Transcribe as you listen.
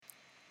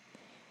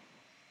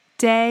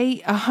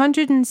Day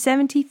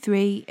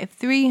 173 of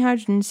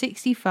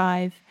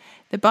 365,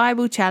 the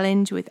Bible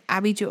Challenge with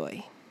Abi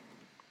Joy.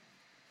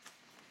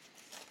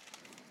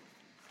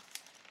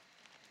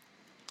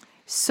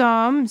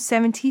 Psalm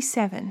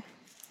 77,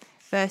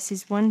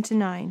 verses 1 to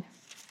 9.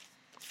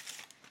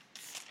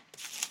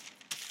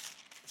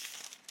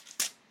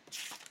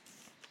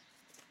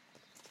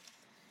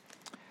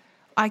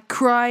 I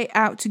cry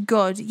out to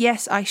God,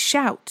 yes, I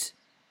shout.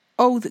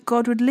 Oh, that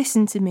God would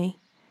listen to me.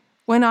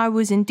 When I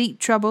was in deep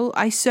trouble,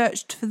 I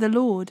searched for the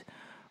Lord.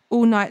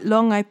 All night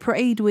long I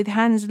prayed with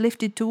hands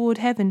lifted toward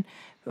heaven,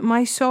 but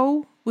my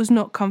soul was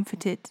not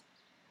comforted.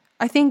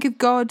 I think of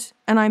God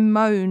and I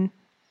moan,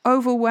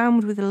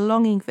 overwhelmed with a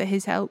longing for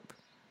his help.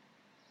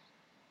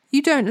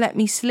 You don't let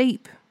me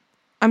sleep.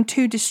 I'm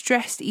too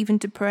distressed even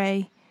to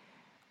pray.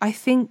 I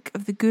think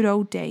of the good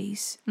old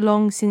days,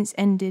 long since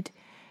ended,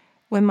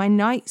 when my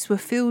nights were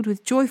filled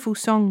with joyful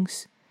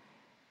songs.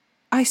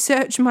 I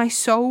search my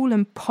soul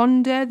and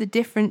ponder the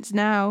difference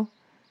now.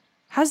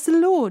 Has the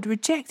Lord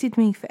rejected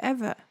me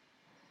forever?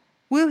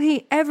 Will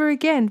he ever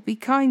again be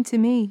kind to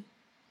me?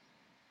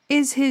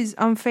 Is his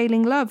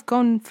unfailing love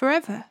gone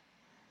forever?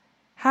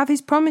 Have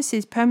his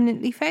promises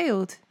permanently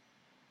failed?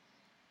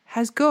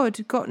 Has God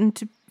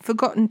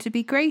forgotten to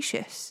be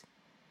gracious?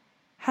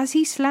 Has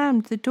he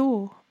slammed the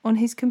door on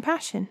his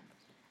compassion?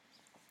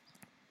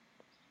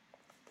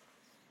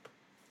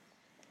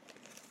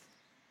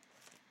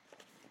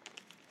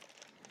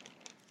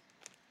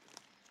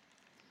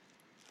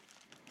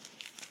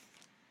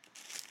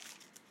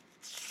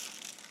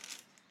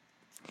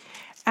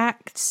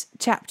 Acts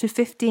chapter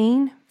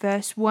 15,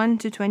 verse 1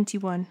 to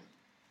 21.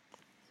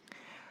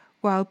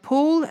 While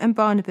Paul and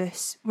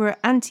Barnabas were at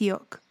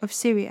Antioch of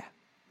Syria,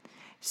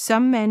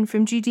 some men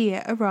from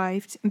Judea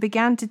arrived and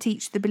began to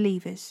teach the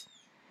believers,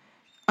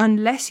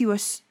 Unless you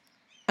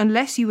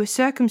were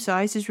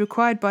circumcised as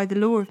required by the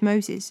law of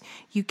Moses,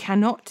 you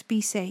cannot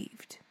be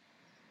saved.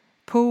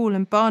 Paul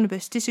and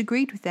Barnabas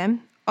disagreed with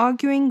them,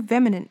 arguing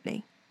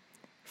vehemently.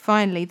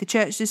 Finally, the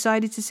church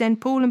decided to send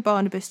Paul and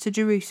Barnabas to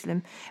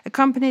Jerusalem,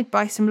 accompanied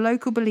by some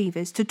local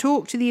believers, to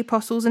talk to the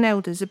apostles and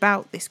elders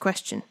about this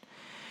question.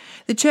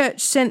 The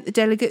church sent the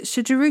delegates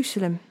to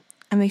Jerusalem,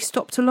 and they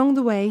stopped along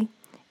the way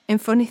in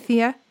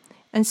Phoenicia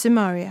and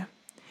Samaria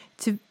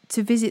to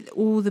visit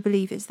all the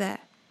believers there.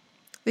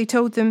 They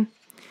told them,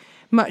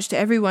 much to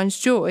everyone's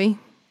joy,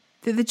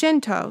 that the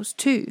Gentiles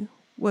too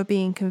were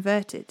being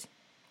converted.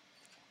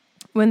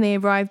 When they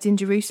arrived in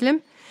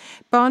Jerusalem,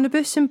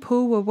 Barnabas and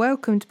Paul were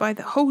welcomed by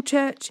the whole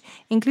church,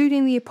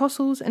 including the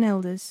apostles and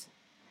elders.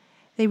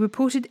 They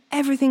reported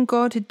everything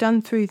God had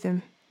done through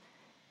them.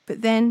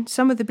 But then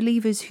some of the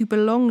believers who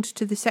belonged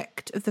to the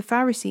sect of the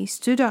Pharisees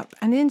stood up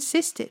and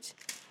insisted.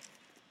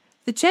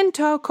 The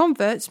Gentile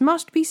converts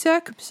must be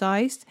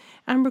circumcised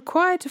and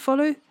required to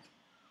follow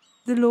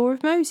the law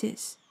of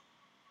Moses.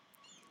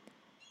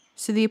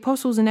 So the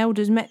apostles and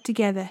elders met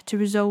together to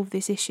resolve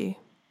this issue.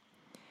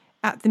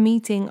 At the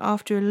meeting,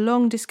 after a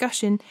long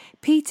discussion,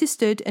 Peter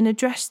stood and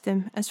addressed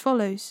them as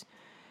follows.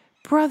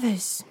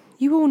 Brothers,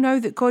 you all know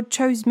that God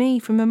chose me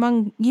from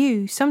among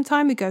you some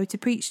time ago to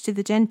preach to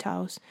the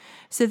Gentiles,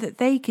 so that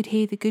they could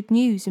hear the good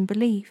news and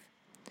believe.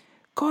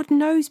 God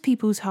knows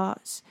people's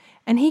hearts,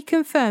 and he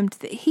confirmed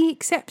that he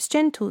accepts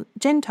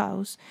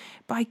Gentiles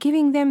by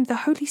giving them the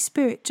Holy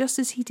Spirit just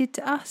as he did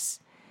to us.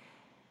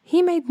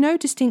 He made no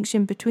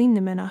distinction between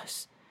them and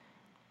us,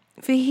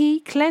 for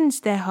he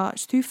cleansed their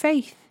hearts through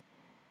faith.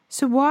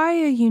 So why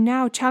are you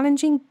now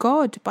challenging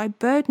God by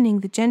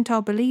burdening the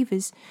Gentile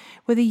believers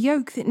with a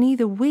yoke that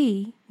neither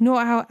we nor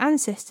our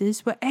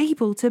ancestors were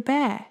able to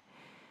bear?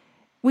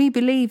 We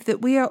believe that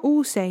we are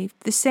all saved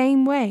the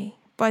same way,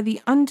 by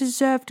the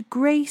undeserved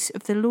grace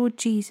of the Lord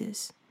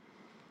Jesus.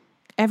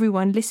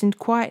 Everyone listened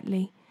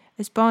quietly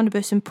as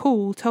Barnabas and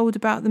Paul told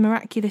about the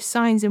miraculous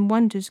signs and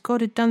wonders God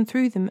had done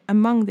through them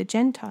among the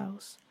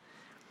Gentiles.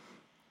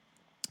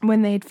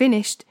 When they had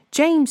finished,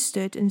 James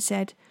stood and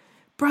said,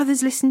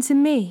 Brothers, listen to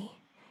me.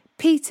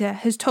 Peter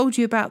has told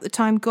you about the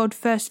time God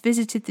first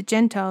visited the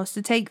Gentiles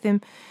to take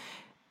from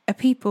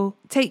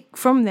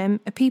them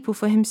a people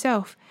for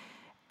himself.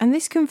 And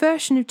this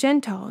conversion of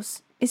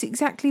Gentiles is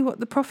exactly what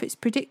the prophets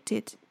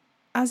predicted,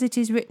 as it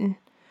is written,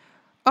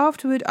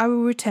 Afterward I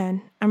will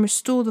return and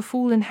restore the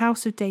fallen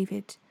house of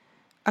David.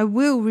 I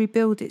will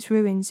rebuild its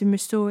ruins and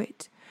restore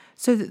it,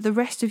 so that the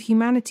rest of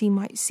humanity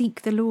might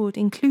seek the Lord,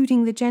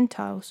 including the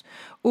Gentiles,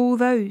 all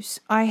those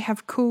I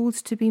have called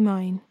to be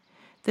mine.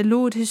 The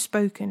Lord has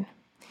spoken,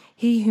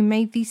 he who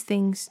made these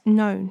things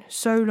known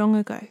so long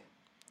ago.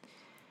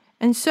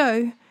 And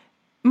so,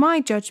 my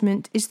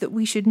judgment is that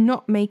we should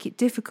not make it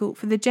difficult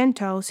for the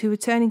Gentiles who are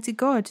turning to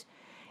God.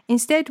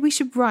 Instead, we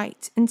should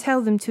write and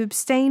tell them to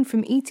abstain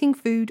from eating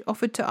food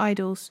offered to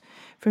idols,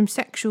 from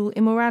sexual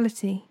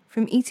immorality,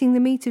 from eating the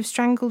meat of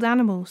strangled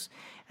animals,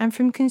 and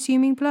from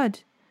consuming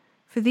blood.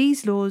 For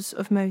these laws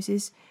of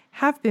Moses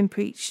have been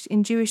preached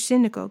in Jewish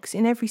synagogues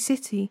in every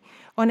city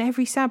on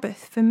every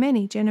Sabbath for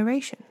many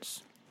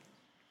generations.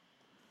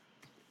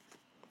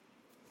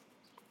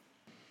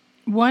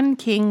 1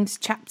 Kings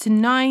chapter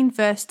 9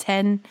 verse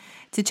 10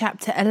 to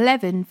chapter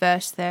 11,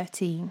 verse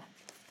 13.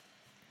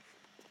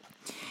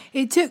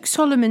 It took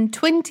Solomon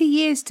 20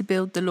 years to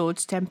build the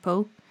Lord's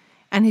temple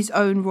and his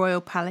own royal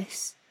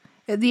palace.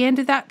 At the end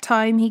of that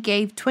time, he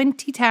gave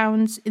 20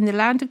 towns in the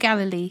land of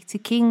Galilee to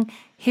King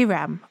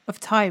Hiram of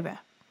Tyre.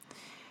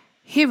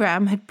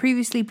 Hiram had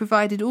previously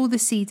provided all the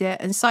cedar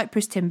and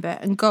cypress timber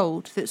and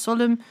gold that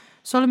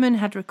Solomon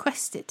had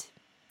requested.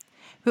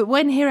 But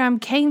when Hiram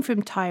came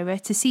from Tyre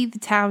to see the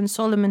towns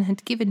Solomon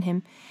had given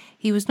him,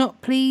 he was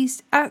not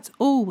pleased at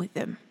all with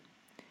them.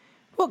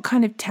 "What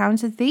kind of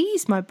towns are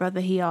these, my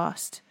brother?" he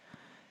asked.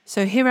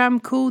 So Hiram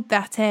called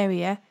that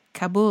area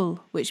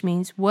Kabul, which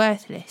means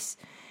worthless,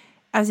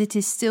 as it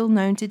is still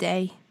known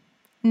today.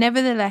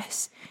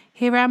 Nevertheless,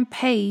 Hiram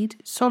paid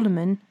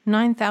Solomon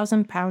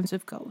 9,000 pounds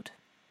of gold.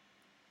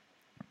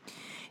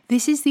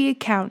 This is the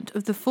account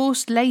of the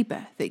forced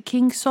labour that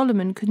King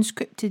Solomon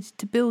conscripted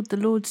to build the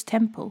Lord's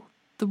temple,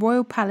 the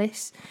royal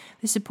palace,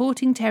 the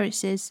supporting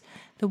terraces,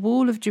 the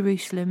wall of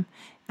Jerusalem,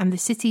 and the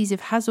cities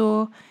of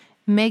Hazor,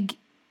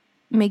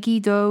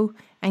 Megiddo,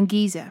 and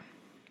Giza.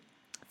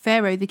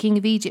 Pharaoh, the king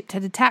of Egypt,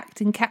 had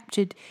attacked and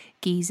captured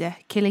Giza,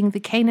 killing the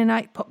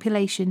Canaanite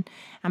population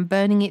and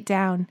burning it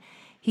down.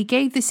 He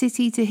gave the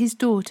city to his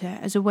daughter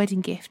as a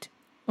wedding gift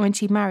when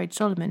she married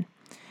Solomon.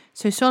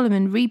 So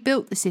Solomon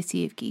rebuilt the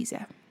city of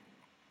Giza.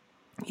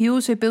 He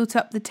also built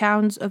up the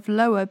towns of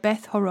Lower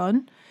Beth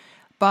Horon,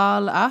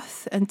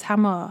 Baal-Ath, and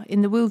Tamar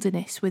in the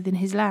wilderness within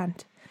his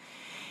land.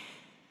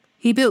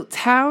 He built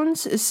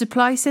towns as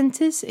supply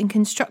centres and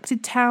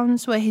constructed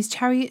towns where his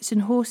chariots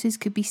and horses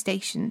could be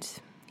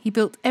stationed. He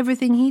built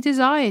everything he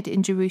desired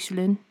in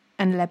Jerusalem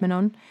and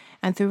Lebanon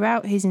and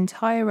throughout his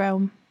entire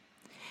realm.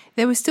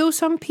 There were still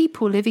some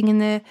people living in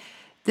the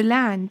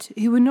land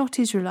who were not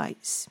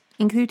Israelites,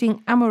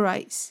 including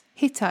Amorites,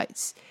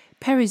 Hittites,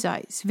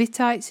 Perizzites,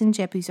 Vittites, and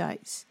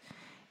Jebusites.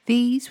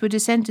 These were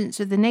descendants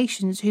of the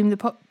nations whom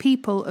the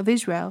people of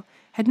Israel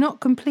had not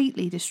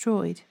completely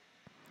destroyed.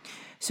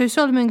 So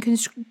Solomon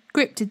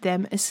conscripted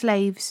them as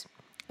slaves,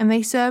 and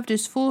they served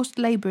as forced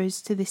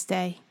labourers to this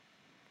day.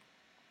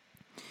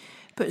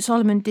 But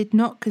Solomon did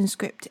not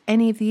conscript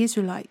any of the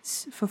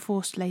Israelites for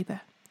forced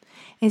labour.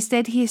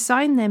 Instead, he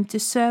assigned them to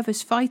serve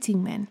as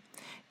fighting men,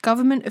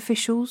 government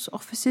officials,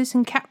 officers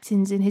and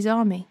captains in his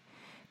army,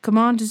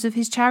 commanders of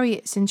his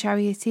chariots and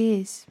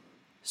charioteers.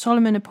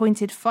 Solomon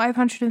appointed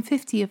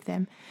 550 of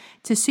them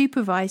to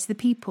supervise the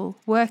people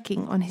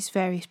working on his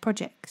various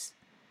projects.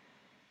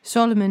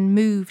 Solomon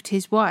moved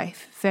his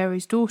wife,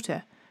 Pharaoh's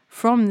daughter,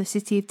 from the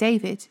city of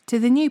David to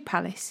the new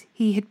palace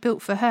he had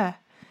built for her.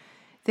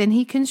 Then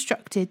he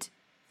constructed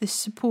the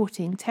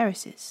supporting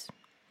terraces.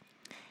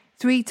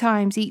 3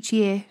 times each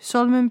year,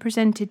 Solomon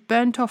presented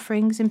burnt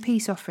offerings and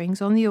peace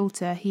offerings on the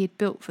altar he had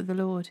built for the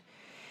Lord.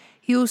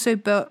 He also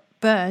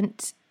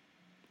burnt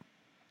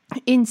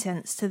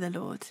incense to the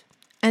Lord,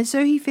 and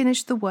so he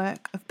finished the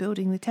work of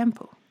building the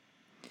temple.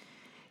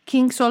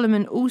 King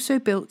Solomon also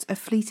built a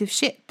fleet of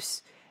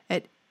ships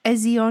at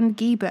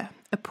Ezion-Geber,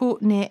 a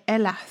port near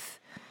Elath,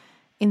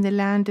 in the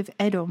land of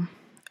Edom,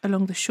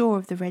 along the shore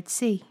of the Red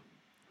Sea.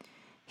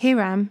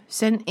 Hiram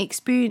sent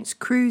experienced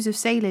crews of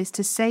sailors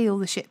to sail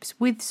the ships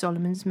with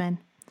Solomon's men.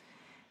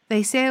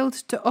 They sailed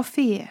to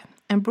Ophir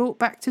and brought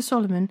back to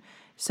Solomon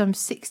some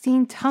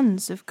 16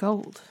 tons of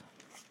gold.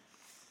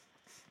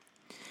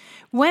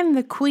 When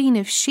the Queen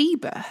of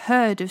Sheba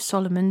heard of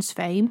Solomon's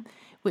fame,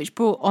 which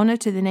brought honour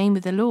to the name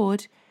of the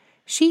Lord,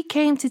 she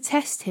came to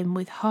test him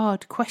with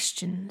hard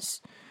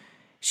questions.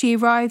 She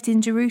arrived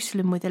in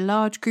Jerusalem with a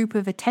large group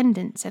of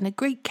attendants and a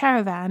great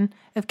caravan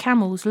of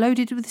camels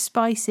loaded with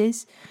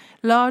spices,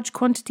 large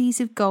quantities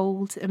of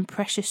gold and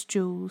precious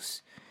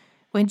jewels.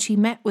 When she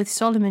met with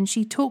Solomon,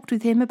 she talked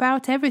with him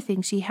about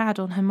everything she had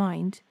on her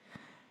mind.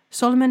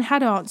 Solomon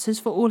had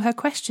answers for all her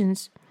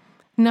questions.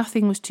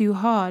 Nothing was too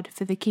hard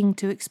for the king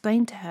to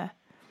explain to her.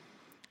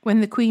 When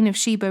the Queen of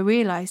Sheba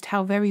realized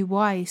how very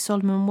wise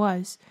Solomon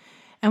was,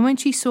 and when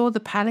she saw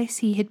the palace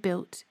he had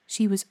built,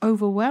 she was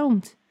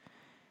overwhelmed.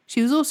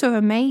 She was also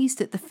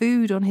amazed at the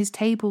food on his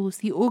tables,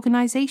 the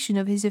organization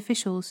of his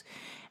officials,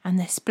 and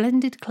their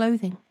splendid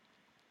clothing,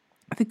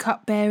 the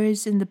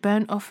cupbearers and the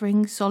burnt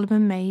offerings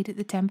Solomon made at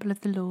the temple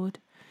of the Lord.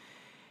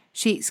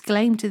 She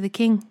exclaimed to the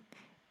king,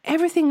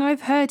 "Everything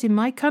I've heard in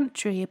my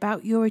country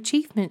about your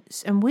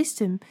achievements and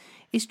wisdom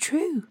is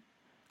true.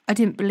 I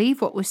didn't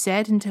believe what was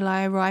said until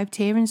I arrived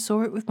here and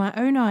saw it with my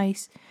own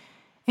eyes.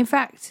 In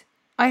fact,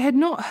 I had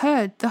not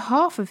heard the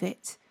half of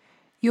it.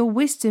 Your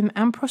wisdom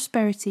and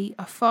prosperity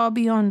are far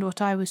beyond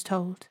what I was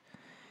told.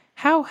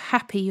 How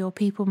happy your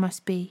people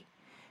must be.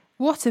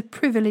 What a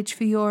privilege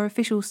for your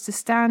officials to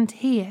stand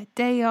here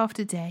day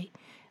after day,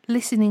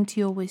 listening to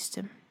your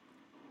wisdom.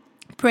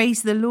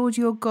 Praise the Lord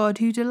your God,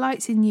 who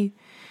delights in you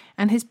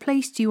and has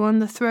placed you on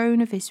the throne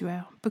of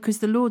Israel, because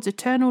the Lord's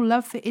eternal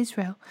love for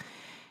Israel,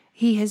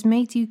 he has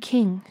made you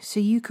king, so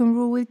you can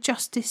rule with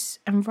justice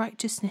and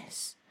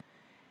righteousness."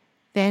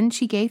 Then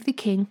she gave the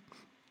king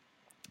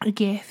a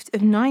gift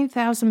of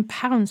 9,000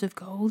 pounds of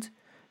gold,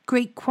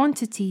 great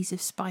quantities of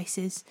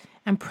spices,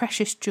 and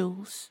precious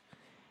jewels.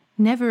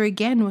 Never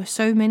again were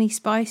so many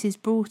spices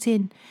brought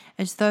in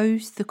as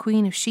those the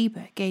Queen of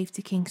Sheba gave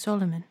to King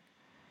Solomon.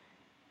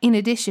 In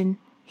addition,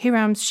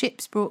 Hiram's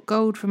ships brought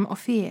gold from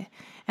Ophir,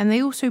 and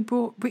they also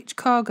brought rich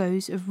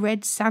cargoes of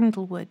red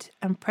sandalwood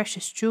and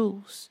precious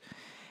jewels.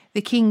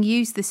 The king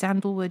used the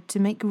sandalwood to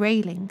make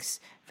railings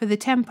for the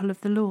temple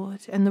of the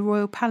Lord and the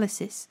royal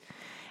palaces,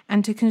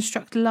 and to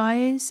construct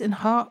lyres and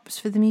harps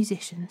for the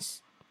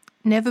musicians.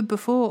 Never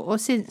before or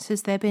since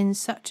has there been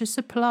such a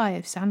supply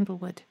of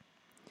sandalwood.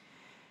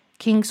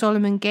 King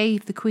Solomon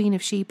gave the Queen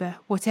of Sheba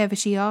whatever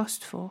she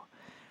asked for,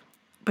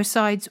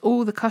 besides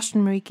all the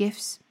customary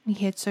gifts he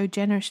had so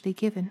generously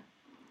given.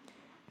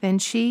 Then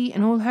she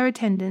and all her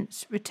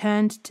attendants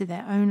returned to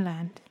their own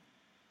land.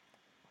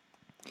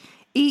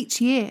 Each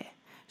year,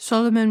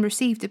 Solomon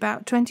received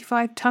about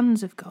 25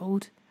 tons of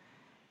gold.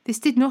 This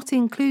did not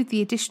include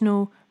the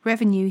additional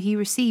revenue he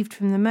received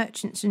from the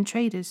merchants and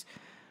traders,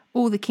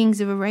 all the kings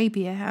of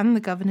Arabia and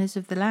the governors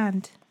of the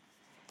land.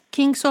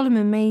 King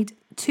Solomon made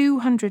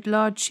 200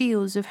 large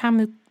shields of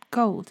hammered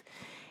gold,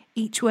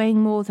 each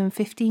weighing more than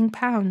 15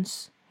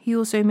 pounds. He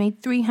also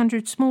made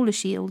 300 smaller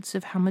shields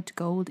of hammered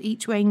gold,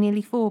 each weighing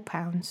nearly 4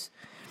 pounds.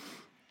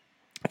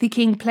 The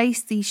king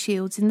placed these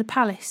shields in the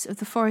palace of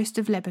the forest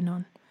of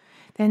Lebanon.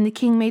 Then the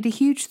king made a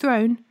huge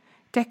throne,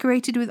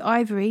 decorated with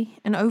ivory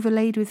and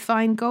overlaid with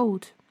fine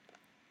gold.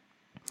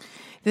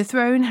 The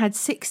throne had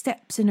 6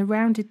 steps and a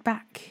rounded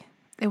back.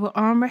 There were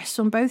armrests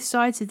on both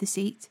sides of the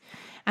seat,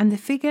 and the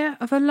figure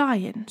of a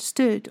lion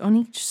stood on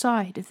each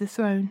side of the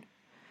throne.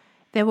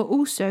 There were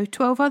also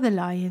 12 other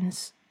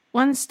lions,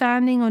 one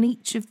standing on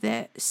each of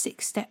their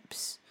 6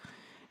 steps.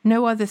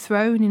 No other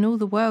throne in all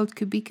the world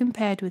could be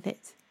compared with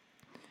it.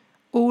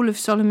 All of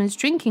Solomon's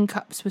drinking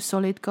cups were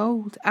solid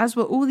gold, as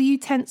were all the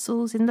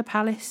utensils in the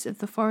palace of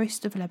the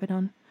forest of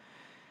Lebanon.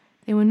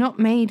 They were not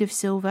made of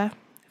silver,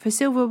 for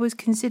silver was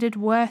considered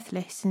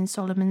worthless in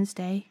Solomon's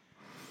day.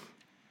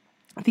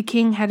 The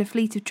king had a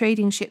fleet of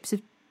trading ships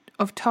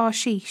of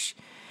Tarshish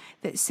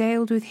that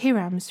sailed with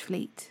Hiram's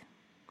fleet.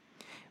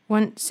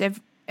 Once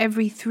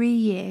every 3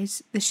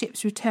 years the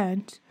ships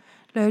returned,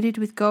 loaded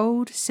with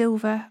gold,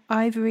 silver,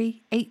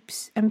 ivory,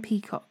 apes, and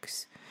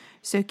peacocks.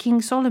 So King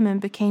Solomon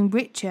became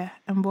richer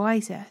and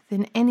wiser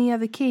than any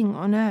other king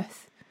on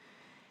earth.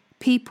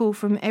 People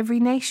from every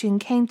nation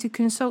came to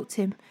consult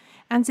him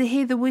and to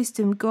hear the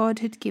wisdom God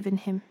had given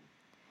him.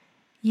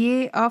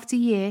 Year after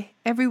year,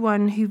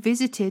 everyone who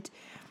visited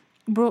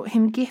brought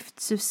him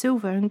gifts of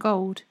silver and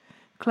gold,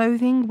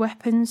 clothing,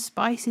 weapons,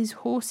 spices,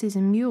 horses,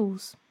 and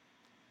mules.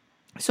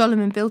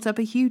 Solomon built up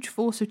a huge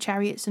force of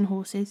chariots and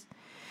horses.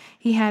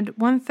 He had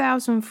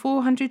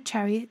 1,400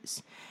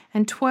 chariots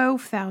and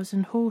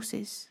 12,000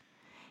 horses.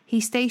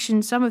 He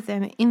stationed some of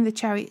them in the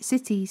chariot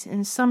cities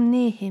and some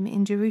near him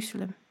in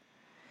Jerusalem.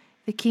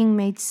 The king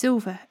made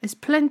silver as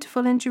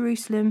plentiful in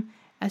Jerusalem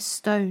as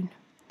stone,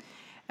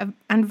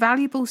 and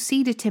valuable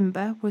cedar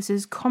timber was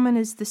as common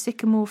as the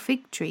sycamore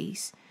fig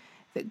trees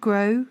that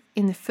grow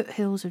in the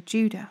foothills of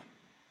Judah.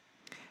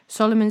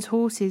 Solomon's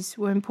horses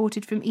were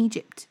imported from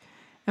Egypt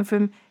and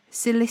from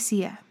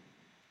Cilicia.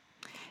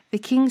 The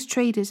king's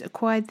traders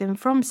acquired them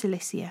from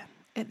Cilicia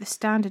at the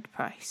standard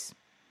price.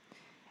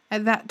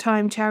 At that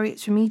time,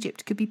 chariots from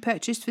Egypt could be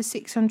purchased for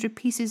 600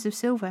 pieces of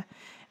silver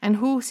and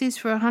horses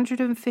for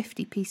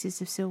 150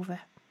 pieces of silver.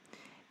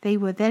 They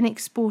were then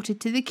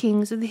exported to the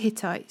kings of the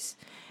Hittites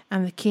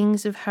and the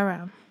kings of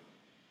Haram.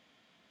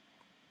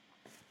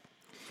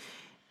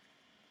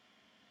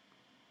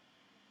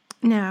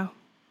 Now,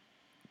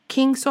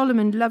 King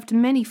Solomon loved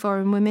many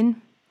foreign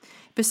women.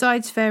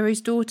 Besides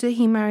Pharaoh's daughter,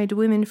 he married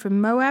women from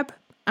Moab,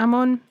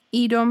 Ammon,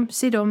 Edom,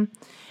 Sidon,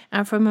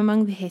 and from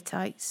among the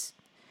Hittites.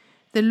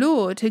 The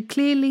Lord had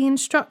clearly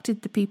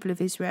instructed the people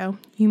of Israel,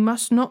 "You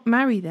must not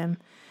marry them,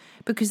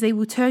 because they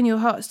will turn your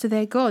hearts to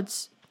their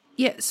gods."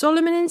 Yet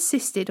Solomon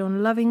insisted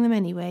on loving them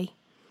anyway.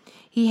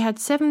 He had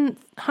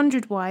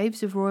 700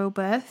 wives of royal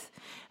birth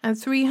and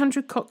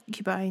 300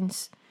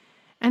 concubines,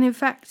 and in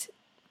fact,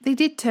 they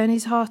did turn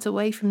his heart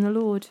away from the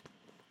Lord.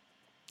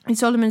 In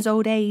Solomon's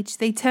old age,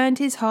 they turned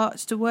his heart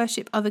to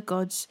worship other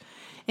gods,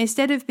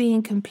 instead of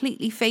being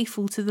completely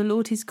faithful to the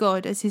Lord his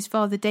God as his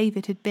father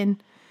David had been.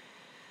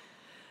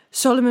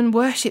 Solomon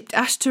worshipped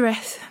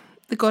Ashtoreth,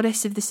 the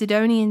goddess of the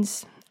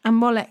Sidonians, and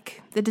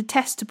Molech, the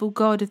detestable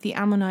god of the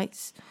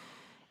Ammonites.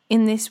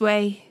 In this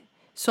way,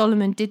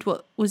 Solomon did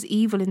what was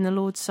evil in the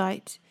Lord's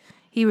sight.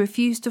 He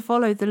refused to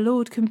follow the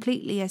Lord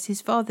completely as his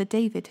father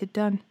David had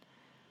done.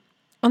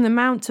 On the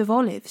Mount of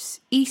Olives,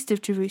 east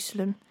of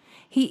Jerusalem,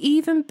 he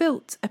even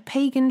built a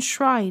pagan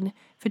shrine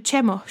for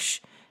Chemosh,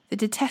 the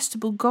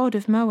detestable god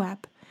of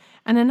Moab,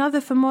 and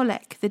another for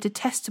Molech, the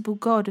detestable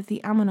god of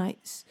the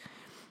Ammonites.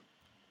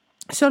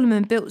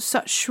 Solomon built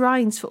such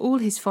shrines for all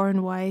his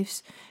foreign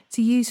wives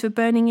to use for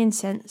burning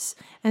incense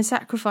and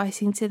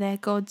sacrificing to their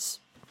gods.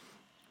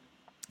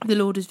 The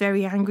Lord was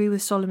very angry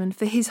with Solomon,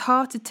 for his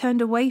heart had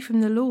turned away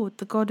from the Lord,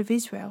 the God of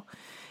Israel,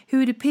 who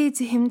had appeared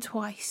to him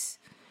twice.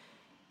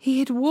 He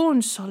had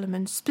warned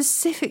Solomon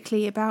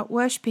specifically about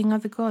worshipping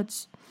other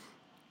gods.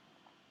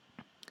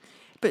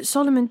 But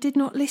Solomon did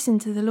not listen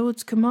to the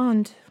Lord's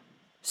command.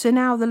 So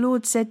now the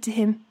Lord said to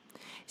him,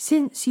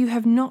 Since you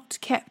have not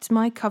kept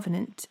my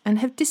covenant and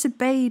have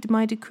disobeyed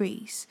my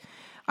decrees,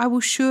 I will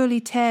surely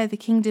tear the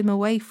kingdom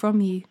away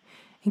from you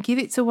and give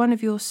it to one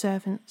of your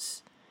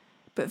servants.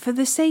 But for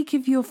the sake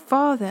of your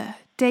father,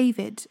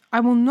 David, I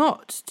will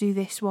not do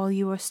this while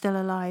you are still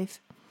alive.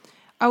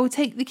 I will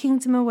take the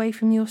kingdom away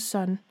from your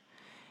son.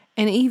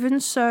 And even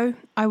so,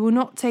 I will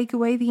not take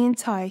away the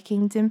entire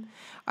kingdom.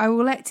 I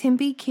will let him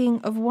be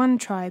king of one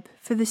tribe,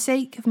 for the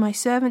sake of my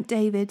servant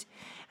David,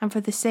 and for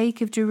the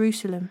sake of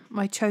Jerusalem,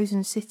 my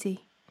chosen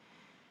city.